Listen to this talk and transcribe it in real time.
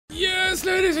Yes,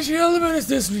 ladies and gentlemen, it's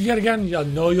this yet again. I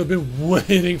know you've been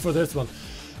waiting for this one.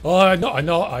 Oh, I know.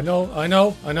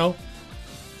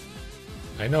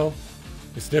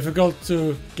 It's difficult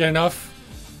to get enough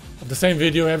of the same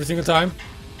video every single time,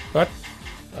 but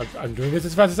I'm doing this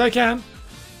as fast as I can.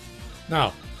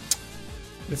 Now,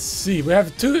 let's see. We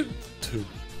have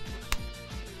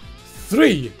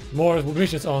three more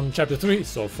missions on chapter 3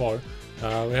 so far.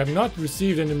 We have not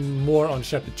received any more on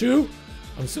chapter 2.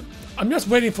 I'm just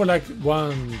waiting for like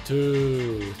 1,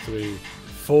 2, 3,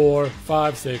 4,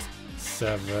 5, 6,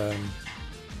 7.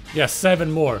 Yeah,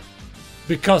 7 more.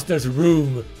 Because there's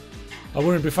room. I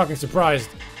wouldn't be fucking surprised.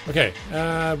 Okay,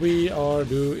 we are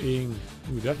doing...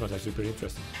 Ooh, that was actually pretty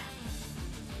interesting.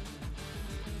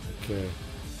 Okay.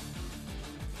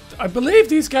 I believe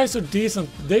these guys are decent.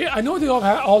 I know they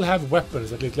all have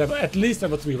weapons at least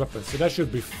level 3 weapons, so that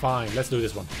should be fine. Let's do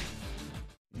this one.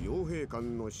 傭兵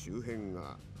艦の周辺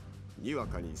がにわ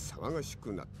かに騒がし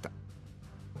くなった。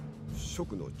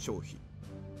蜀の張飛、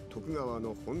徳川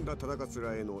の本田忠勝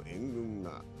らへの援軍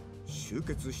が集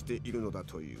結しているのだ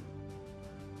という。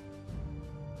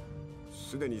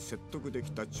すでに説得で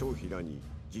きた張飛らに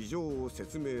事情を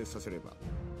説明させれば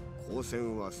交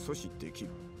戦は阻止できる。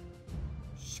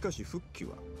しかし復帰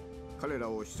は彼ら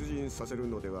を出陣させる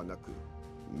のではなく、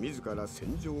自ら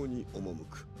戦場に赴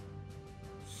く。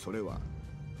それは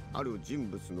ある人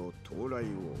物の到来を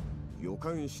予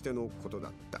感してのことだ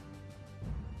った。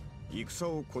戦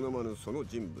を好まぬその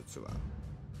人物は、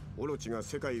オロチが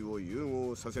世界を融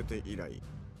合させて以来、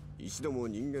一度も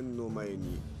人間の前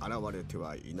に現れて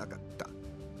はいなかった。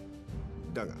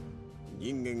だが、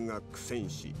人間が苦戦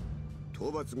し、討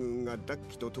伐軍が奪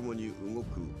旗とともに動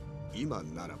く今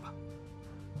ならば、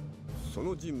そ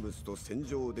の人物と戦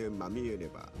場でまみえれ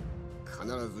ば、必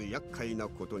ず厄介な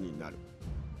ことになる。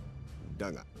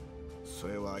だが、そ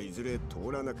れはいずれ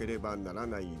通らなければなら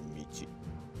ない道。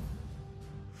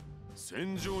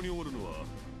戦場におるのは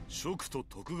蜀と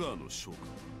徳川の将か。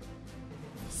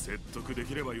説得で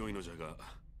きればよいのじゃが、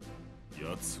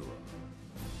奴は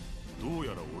どう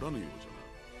やらおらぬようじ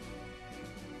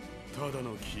ゃな。ただ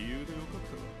の杞憂でよかっ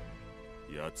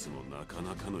たわ。奴もなか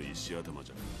なかの石頭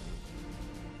じゃ。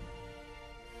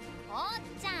おっ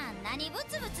ちゃん、何ブ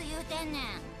ツブツ言うてんねん。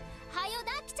はよ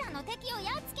ダッキちゃんの敵を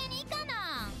やっつけに行か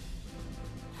な。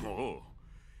おう、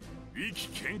意気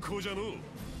健康じゃのう。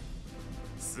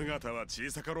姿は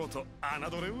小さかろうと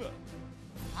侮れんわ。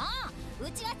ああ、う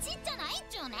ちはちっちゃないっ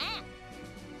ちゅうね。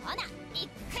ほな、行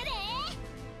くで。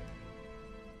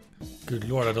 Good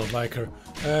lord, I don't like her.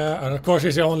 And of course,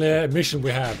 it's the only mission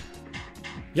we have.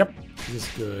 Yep, this is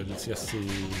good. Let's just see.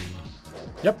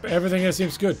 Yep, everything here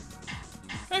seems good.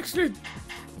 Actually,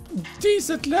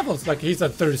 decent levels. Like, he's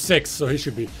at 36, so he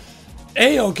should be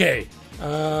A-okay.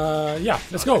 Yeah,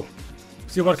 let's go.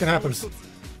 See what can happen.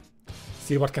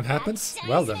 See what can happen?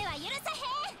 Well then.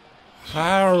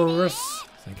 Harris.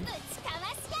 Thank you.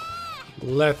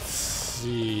 Let's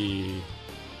see.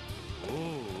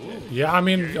 Yeah, I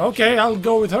mean, okay, I'll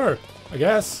go with her, I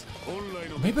guess.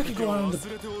 Maybe I can go around the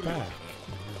back.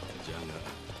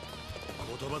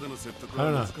 I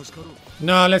don't know.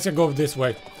 No, let's go this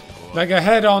way. Like a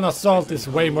head-on assault is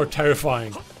way more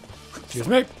terrifying. Excuse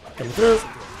me. Coming through.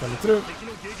 Coming through.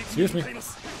 Excuse me.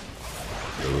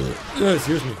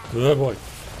 Excuse me. Good boy.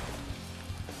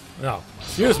 No.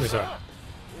 Excuse me, sir.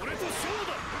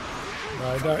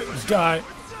 Die.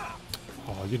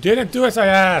 Oh, you didn't do as I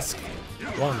asked.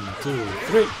 1, 2,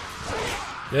 3.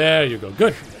 There you go.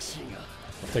 Good.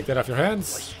 I'll take that off your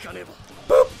hands.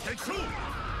 Boop.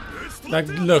 Like,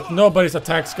 look, nobody's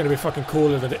attack's gonna be fucking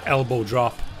cooler than the elbow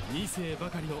drop.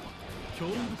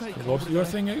 What was your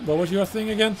thing? What was your thing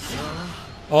again?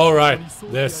 All right,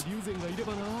 this.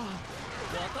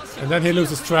 And then he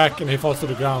loses track and he falls to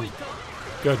the ground.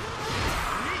 Good.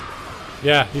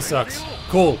 Yeah, he sucks.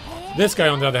 Cool. This guy,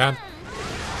 on the other hand.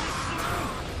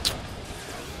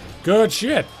 Good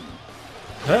shit.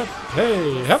 Hup,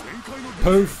 hey, hup.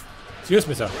 Poof. Excuse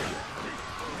me, sir.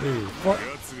 3, 4.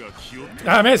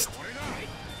 Ah, I missed.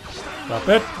 Stop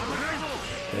it.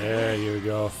 There you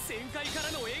go.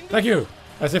 Thank you.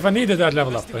 As if I needed that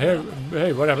level up. But here,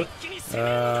 hey, whatever.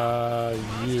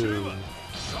 You.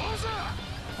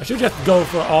 I should just go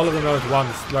for all of them at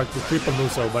once, like the triple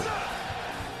Muso, but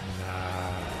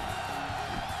nah.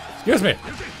 Excuse me.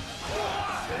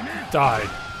 Died.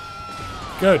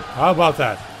 Good. How about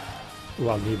that? Oh,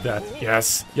 I'll need that.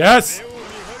 Yes. Yes.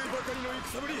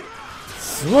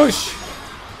 Swoosh.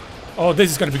 Oh,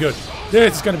 this is gonna be good.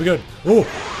 This is gonna be good. Oh.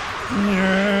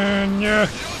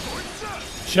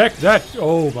 Check that.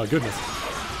 Oh my goodness.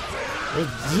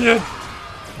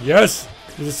 Yes.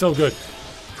 This is so good.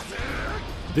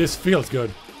 This feels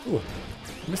good. Ooh,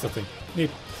 missed something. Neat.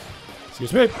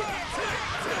 Excuse me. I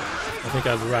think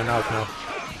I ran out now.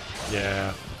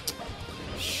 Yeah.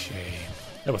 Shame.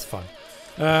 That was fun.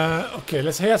 Okay,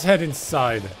 let's head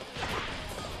inside.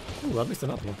 Ooh, I missed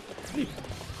another one. Neat.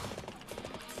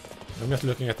 I'm just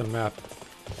looking at the map.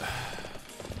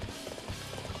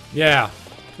 Yeah.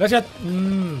 Let's just...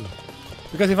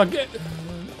 because if I get...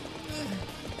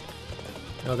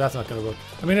 no, that's not gonna work.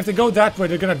 I mean, if they go that way,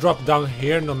 they're gonna drop down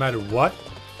here no matter what.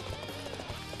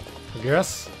 I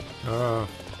guess.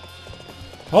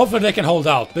 Hopefully they can hold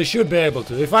out. They should be able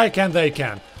to. If I can, they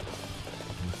can.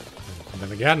 And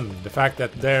then again, the fact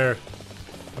that they're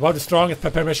about as strong as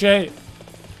papier-mâché.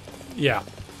 Yeah.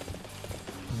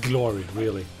 Glory,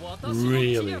 really.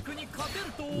 Really.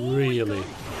 Really.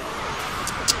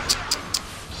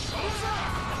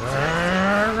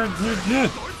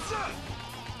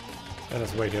 Let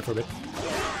us wait here for a bit.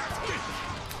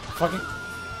 Fucking...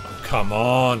 oh, come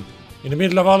on! In the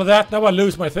middle of all of that, now I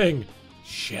lose my thing.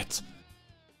 Shit.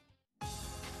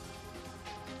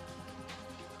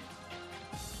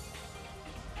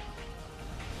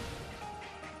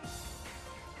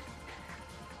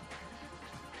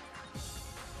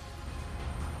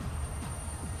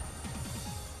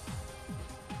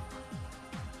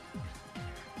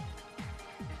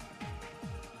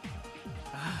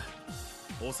 Ah,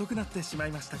 遅くなってしま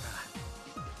いましたか。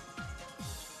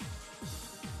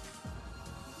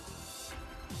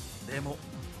でも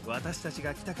私たち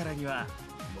が来たからには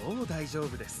もう大丈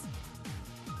夫です。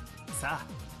さあ、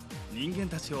人間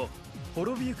たちを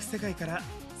滅びゆく世界から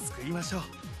救いましょう。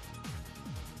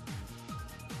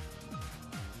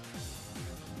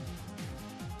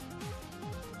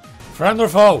Friend or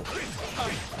foe?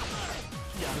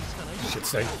 Shit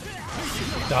say.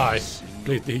 Die.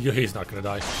 Please, he's not gonna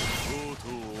die.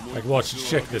 Like, watch,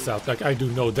 check this out. Like, I do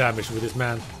no damage with this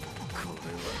man.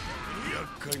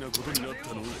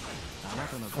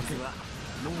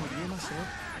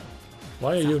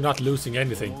 Why are you not losing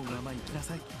anything?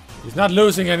 He's not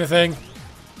losing anything.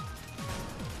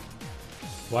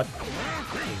 What?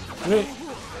 Really?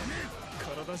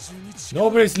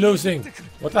 Nobody's losing.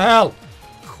 What the hell?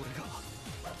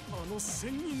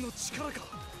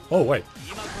 Oh wait.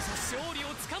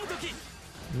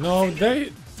 No,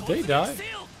 they die.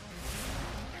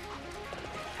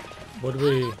 Would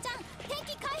we?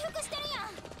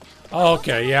 Oh,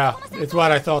 okay, yeah, it's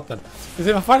what I thought then. Because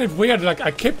I find it weird, like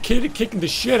I kept kicking the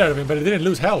shit out of him, but it didn't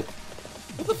lose health.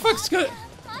 What the fuck's good?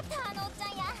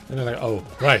 And they're like, oh,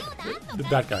 right,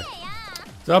 that guy.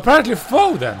 So apparently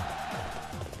foe then.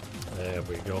 There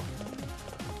we go.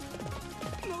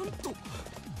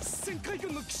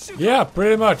 Yeah,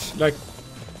 pretty much. Like,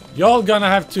 y'all gonna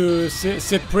have to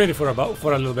sit pretty for a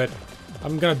little bit.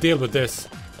 I'm gonna deal with this.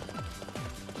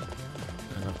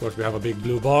 And of course we have a big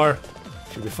blue bar.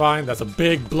 Should be fine. That's a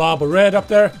big blob of red up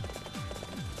there.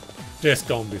 This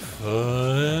gonna be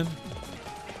fun.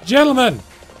 Gentlemen!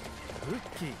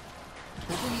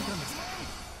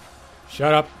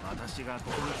 Shut up.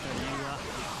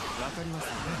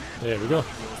 There we go.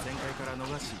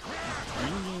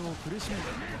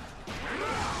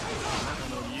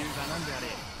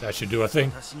 That should do a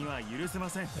thing.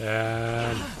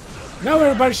 And now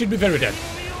everybody should be very dead.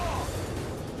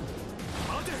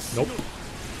 Nope.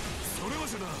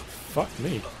 Fuck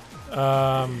me.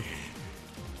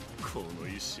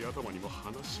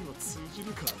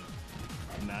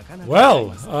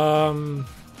 Well,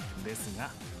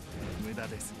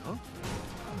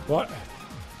 what?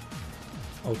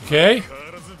 Okay.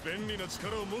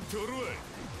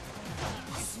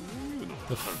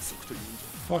 The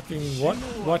fucking what?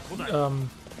 What?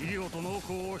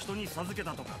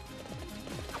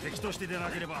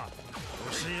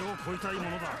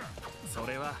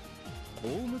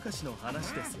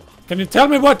 Can you tell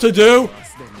me what to do?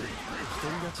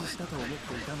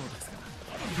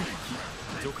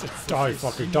 Die,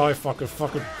 fucker, die, fucker,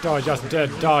 fucker, die, just dead,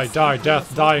 die, die,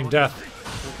 death, dying, death.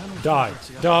 Die,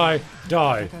 die,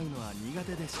 die.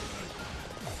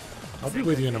 I'll be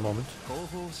with you in a moment.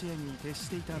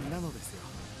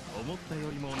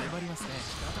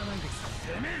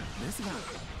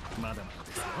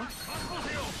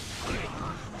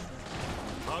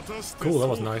 Cool, that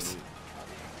was nice.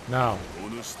 Now,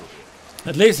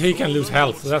 at least he can lose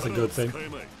health, so that's a good thing.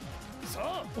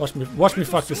 Watch me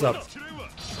fuck this up.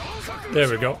 There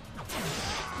we go.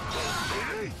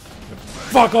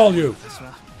 Fuck all you!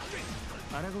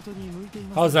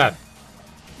 How's that?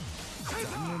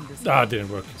 Ah, it didn't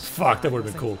work. Fuck, that would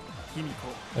have been cool.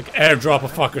 Like airdrop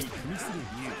of fuckers.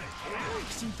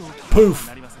 Poof!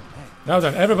 Now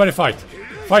then, everybody fight.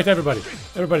 Fight everybody.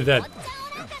 Everybody dead.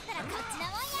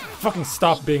 fucking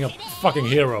stop being a fucking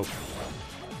hero.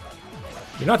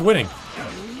 You're not winning.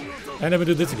 And then we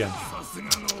do this again.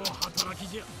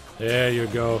 There you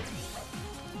go.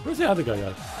 Where's the other guy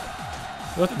at?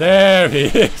 What? There he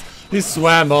is. He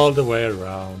swam all the way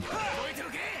around.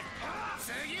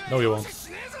 No, you won't.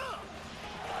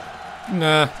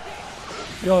 Nah.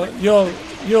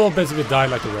 You'll basically die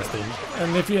like the rest of them.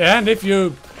 And if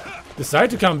you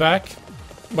decide to come back,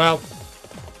 well,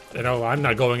 you know, I'm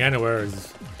not going anywhere.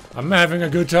 I'm having a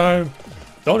good time.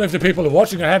 Don't know if the people who are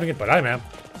watching are having it, but I am.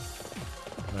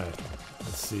 Alright,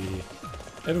 let's see.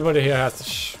 Everybody here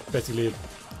has basically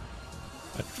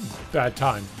a bad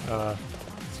time.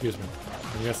 Excuse me.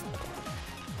 Yes.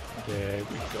 There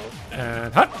we go.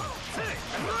 And hut!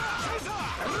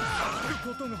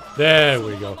 There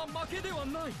we go.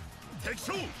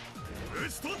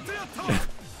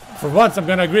 For once, I'm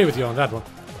gonna agree with you on that one.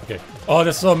 Okay. Oh,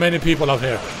 there's so many people out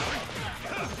here.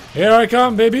 Here I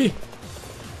come, baby.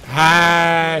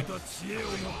 Hi.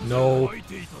 No.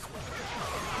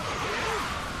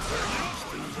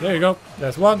 There you go.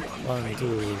 There's one. 1,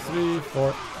 2, 3,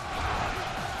 4.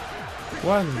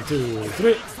 1, 2,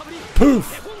 3.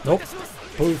 Poof. Nope.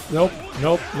 Poof. Nope.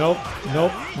 Nope. Nope.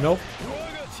 Nope. Nope.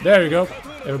 There you go.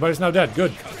 Everybody's now dead.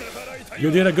 Good.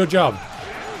 You did a good job.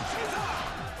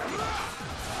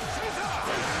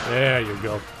 There you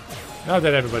go. Now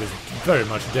that everybody's very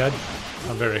much dead,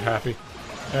 I'm very happy.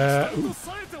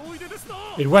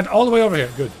 It went all the way over here.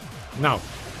 Good. Now.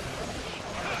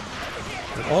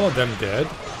 With all of them dead.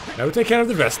 Now we take care of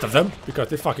the rest of them, because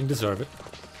they fucking deserve it.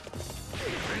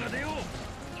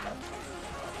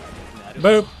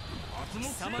 Boop.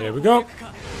 There we go.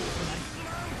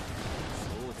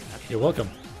 You're welcome.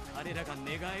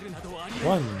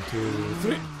 1, 2,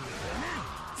 3.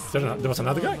 There was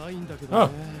another guy? Oh.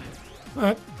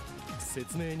 Alright.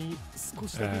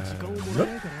 Nope.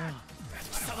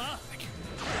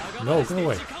 No, go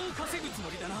away.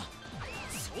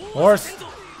 Horse.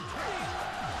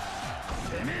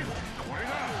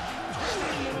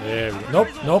 There we go. Nope,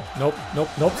 nope, nope, nope,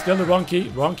 nope. Still the wrong key.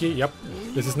 Wrong key. Yep.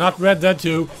 This is not Red Dead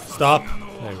 2. Stop.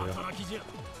 There we go.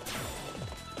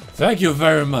 Thank you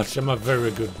very much. I'm a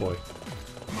very good boy.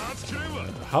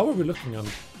 How are we looking on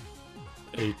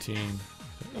 18?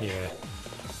 Yeah.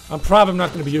 I'm probably not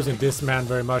going to be using this man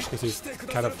very much because he's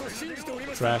kind of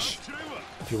trash,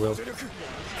 if you will.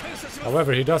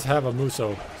 However, he does have a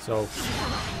Muso, so...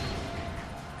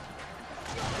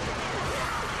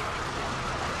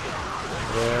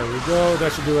 There we go.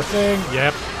 That should do a thing.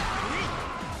 Yep.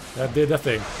 That did a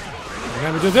thing. And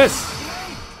then we do this.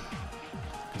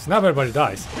 Because now everybody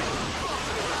dies.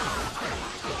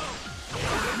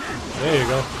 There you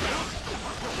go.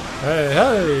 Hey,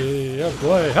 hey, up,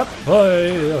 boy, up,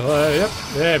 boy, yep.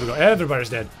 There we go. Everybody's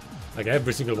dead. Like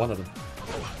every single one of them.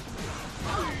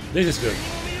 This is good.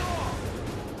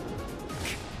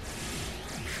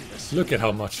 Look at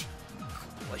how much.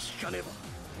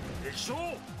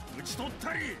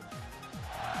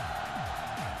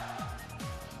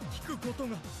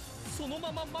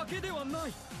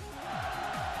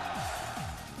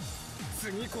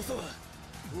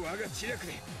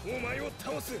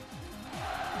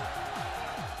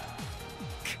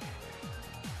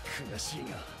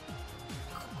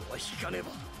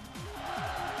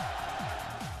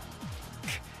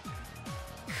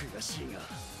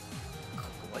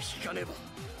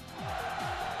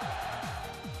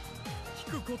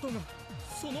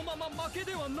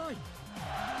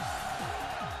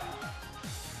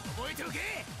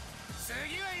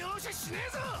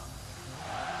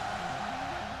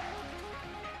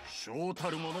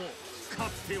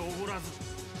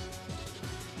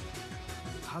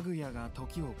かぐやが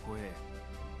時を超え、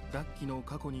ダッキの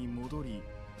過去に戻り、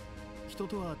人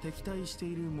とは敵対して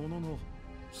いるものの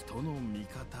人の味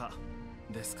方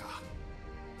ですか。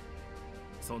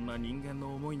そんな人間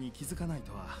の思いに気づかない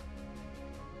とは。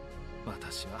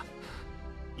私は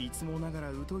いつもなが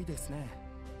ら疎いですね。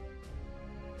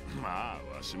ま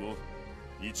あわしも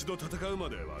一度戦うま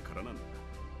でわからなんだ。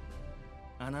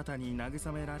あなたに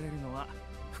慰められるのは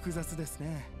複雑です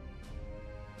ね。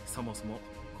そもそも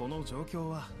この状況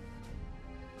は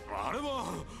あれは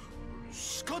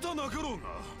仕方なかろう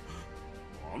が、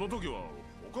あの時は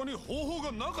他に方法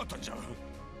がなかったんじゃ。な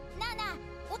あなあ、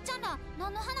おっちゃんら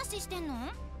何の話してんの？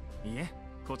いえ、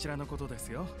こちらのことです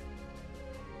よ。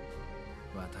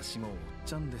私もおっ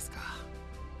ちゃんですか。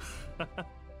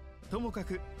ともか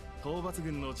く討伐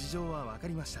軍の事情は分か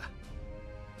りました。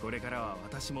これからは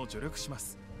私も助力しま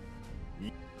す。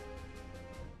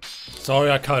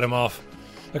Sorry, I cut him off.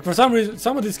 Like for some reason,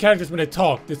 some of these characters when they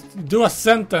talk, they do a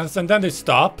sentence and then they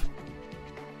stop.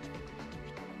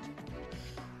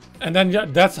 And then yeah,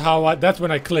 that's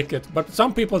when I click it. But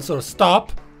some people sort of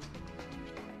stop.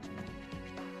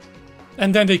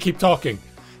 And then they keep talking.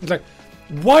 It's like,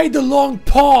 why the long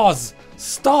pause?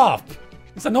 Stop!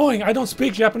 It's annoying. I don't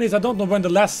speak Japanese. I don't know when the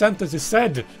last sentence is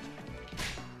said.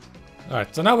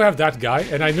 Alright, so now we have that guy.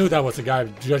 And I knew that was the guy,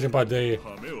 judging by the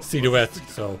silhouette.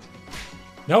 So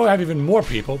now we have even more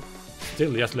people.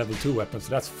 Still just level 2 weapons. So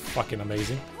that's fucking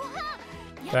amazing.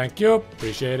 Thank you.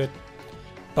 Appreciate it.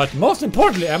 But most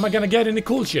importantly, am I gonna get any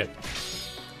cool shit?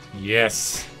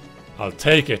 Yes. I'll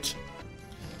take it.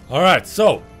 Alright,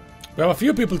 so we have a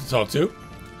few people to talk to.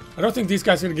 I don't think these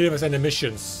guys are gonna give us any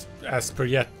missions as per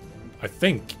yet. I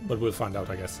think, but we'll find out,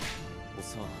 I guess.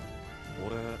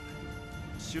 俺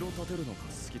城建てるのが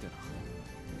好きでな。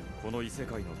この異世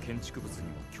界の建築物にも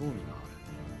興味があ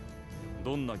る。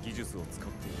どんな技術を使っ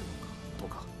ているの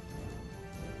かとか。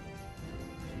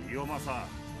清正、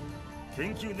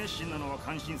研究熱心なのは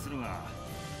感心するが、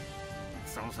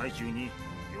戦の最中によ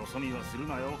そ見はする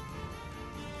なよ。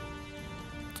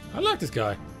I like this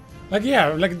guy. Like,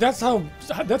 yeah, like that's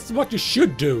what you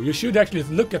should do. You should actually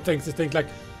look at things and think like,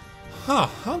 huh,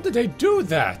 how did they do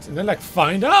that? And then like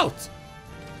find out.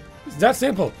 It's that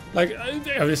simple. Like,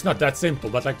 it's not that simple,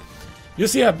 but like, you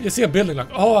see a building like,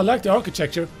 oh, I like the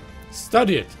architecture.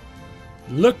 Study it.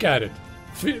 Look at it.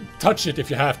 Touch it if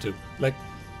you have to. Like,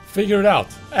 figure it out.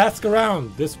 Ask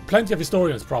around. There's plenty of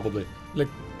historians probably. Like,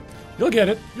 you'll get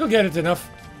it. You'll get it enough.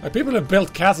 Like, people have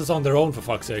built castles on their own for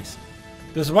fuck's sakes.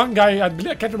 There's one guy, I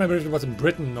can't remember if it was in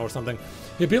Britain or something.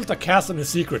 He built a castle in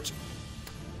secret.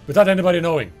 Without anybody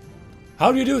knowing.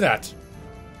 How do you do that?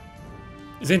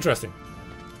 It's interesting.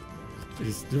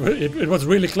 It was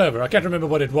really clever. I can't remember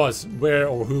what it was, where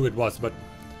or who it was, but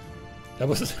it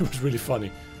was really funny.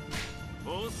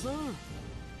 おっさん、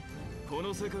こ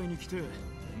の世界に来てだ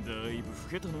いぶ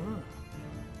老けたな。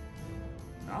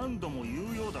何度も言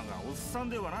うようだがおっさん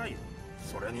ではない。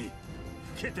それに老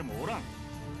けてもおらん。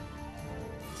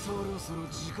そろそろ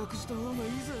自覚した方がいい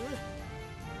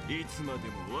ぜ。いつまで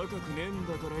も若くねえん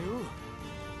だからよ。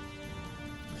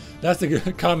That's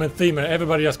the common theme, and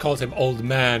everybody just calls him old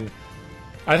man.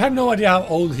 I have no idea how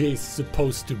old he's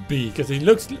supposed to be, because he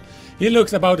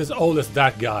looks about as old as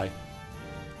that guy.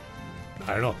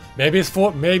 I don't know. Maybe it's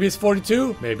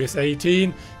 42, maybe it's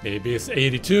 18, maybe it's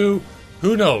 82.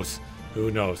 Who knows? Who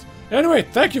knows? Anyway,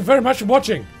 thank you very much for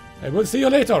watching, and we'll see you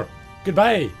later.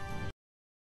 Goodbye.